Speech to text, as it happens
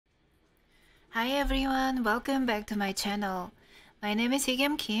Hi everyone, welcome back to my channel. My name is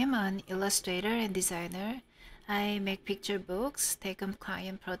Higam Kim, an illustrator and designer. I make picture books, take on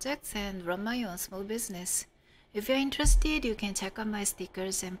client projects, and run my own small business. If you're interested, you can check out my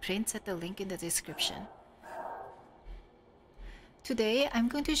stickers and prints at the link in the description. Today, I'm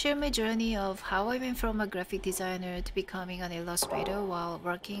going to share my journey of how I went from a graphic designer to becoming an illustrator while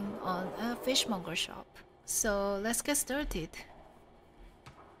working on a fishmonger shop. So let's get started.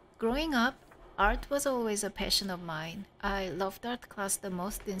 Growing up, art was always a passion of mine. I loved art class the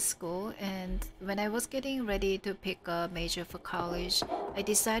most in school, and when I was getting ready to pick a major for college, I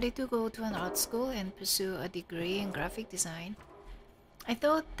decided to go to an art school and pursue a degree in graphic design. I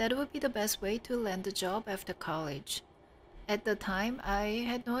thought that would be the best way to land a job after college. At the time, I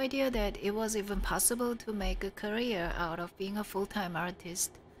had no idea that it was even possible to make a career out of being a full-time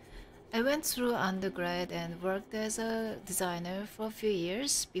artist. I went through undergrad and worked as a designer for a few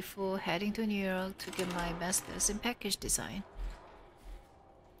years before heading to New York to get my master's in package design.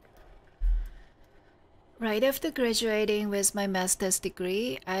 Right after graduating with my master's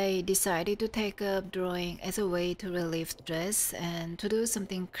degree, I decided to take up drawing as a way to relieve stress and to do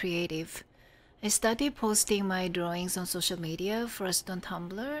something creative. I started posting my drawings on social media, first on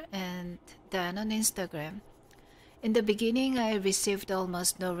Tumblr and then on Instagram. In the beginning, I received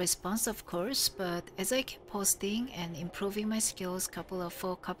almost no response, of course, but as I kept posting and improving my skills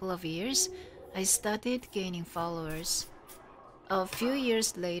for a couple of years, I started gaining followers. A few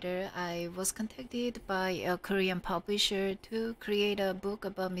years later, I was contacted by a Korean publisher to create a book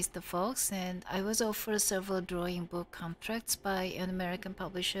about Mr. Fox, and I was offered several drawing book contracts by an American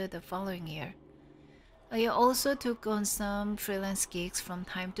publisher the following year. I also took on some freelance gigs from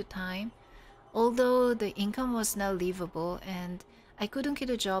time to time, although the income was not livable and I couldn't get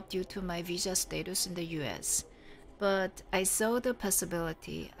a job due to my visa status in the US. But I saw the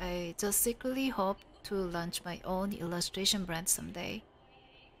possibility. I just secretly hoped to launch my own illustration brand someday.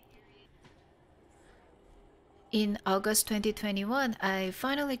 In August 2021, I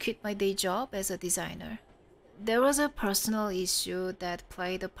finally quit my day job as a designer. There was a personal issue that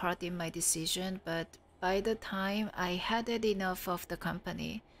played a part in my decision, but by the time I had had enough of the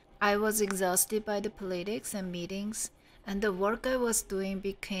company, I was exhausted by the politics and meetings, and the work I was doing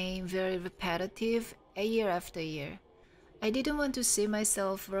became very repetitive year after year. I didn't want to see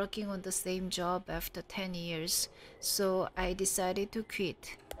myself working on the same job after 10 years, so I decided to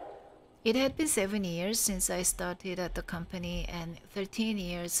quit. It had been 7 years since I started at the company and 13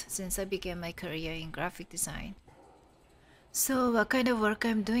 years since I began my career in graphic design. So, what kind of work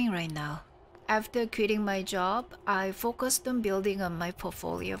I'm doing right now? After quitting my job, I focused on building on my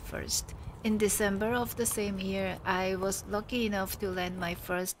portfolio first. In December of the same year, I was lucky enough to land my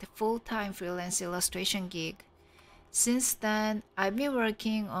first full-time freelance illustration gig. Since then, I've been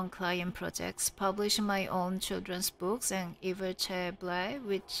working on client projects, publishing my own children's books and Che Blay,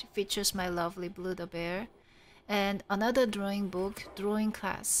 which features my lovely Blue the Bear, and another drawing book, Drawing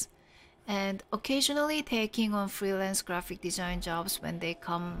Class, and occasionally taking on freelance graphic design jobs when they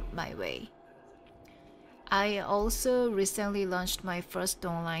come my way. I also recently launched my first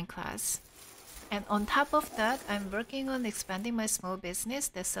online class. And on top of that, I'm working on expanding my small business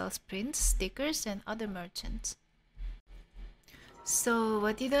that sells prints, stickers, and other merchants. So,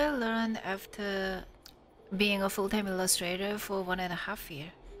 what did I learn after being a full-time illustrator for 1.5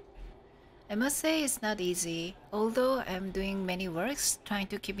 years? I must say it's not easy. Although I'm doing many works trying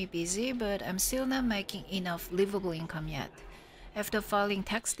to keep me busy, but I'm still not making enough livable income yet. After filing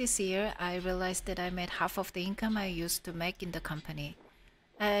tax this year, I realized that I made half of the income I used to make in the company.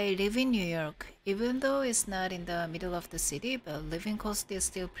 I live in New York, even though it's not in the middle of the city, but living cost is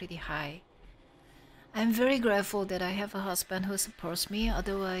still pretty high. I'm very grateful that I have a husband who supports me,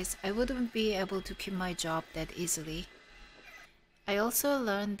 otherwise I wouldn't be able to keep my job that easily. I also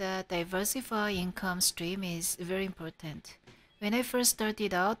learned that diversifying income stream is very important. When I first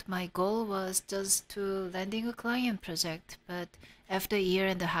started out, my goal was just to landing a client project, but after a year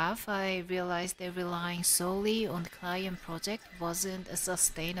and a half, I realized that relying solely on client project wasn't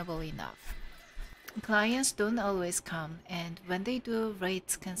sustainable enough. Clients don't always come, and when they do,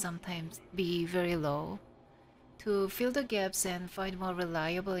 rates can sometimes be very low. To fill the gaps and find more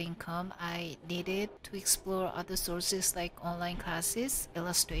reliable income, I needed to explore other sources like online classes,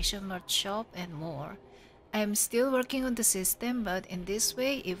 illustration merch shop, and more. I'm still working on the system, but in this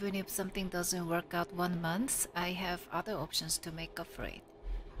way, even if something doesn't work out 1 month, I have other options to make up for it.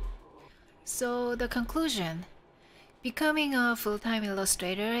 So, the conclusion. Becoming a full-time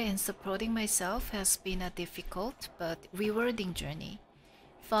illustrator and supporting myself has been a difficult but rewarding journey.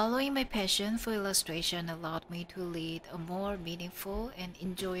 Following my passion for illustration allowed me to lead a more meaningful and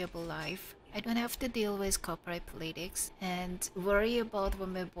enjoyable life. I don't have to deal with corporate politics and worry about what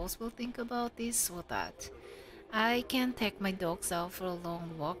my boss will think about this or that. I can take my dogs out for a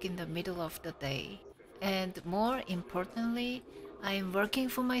long walk in the middle of the day. And more importantly, I am working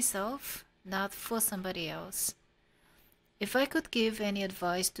for myself, not for somebody else. If I could give any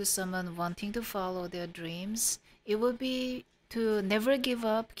advice to someone wanting to follow their dreams, it would be to never give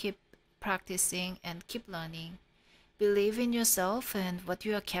up, keep practicing, and keep learning. Believe in yourself and what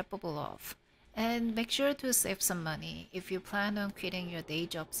you are capable of. And make sure to save some money if you plan on quitting your day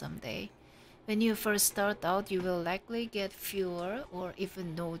job someday. When you first start out, you will likely get fewer or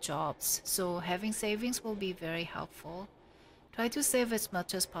even no jobs, so having savings will be very helpful. Try to save as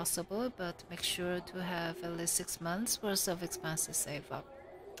much as possible, but make sure to have at least 6 months worth of expenses saved up.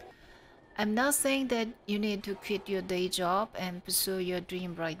 I'm not saying that you need to quit your day job and pursue your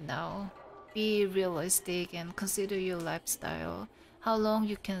dream right now. Be realistic and consider your lifestyle, how long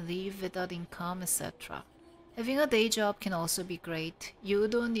you can live without income, etc. Having a day job can also be great. You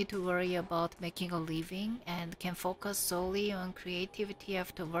don't need to worry about making a living and can focus solely on creativity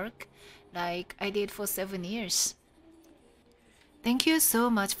after work, like I did for 7 years. Thank you so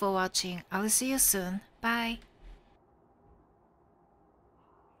much for watching. I'll see you soon. Bye.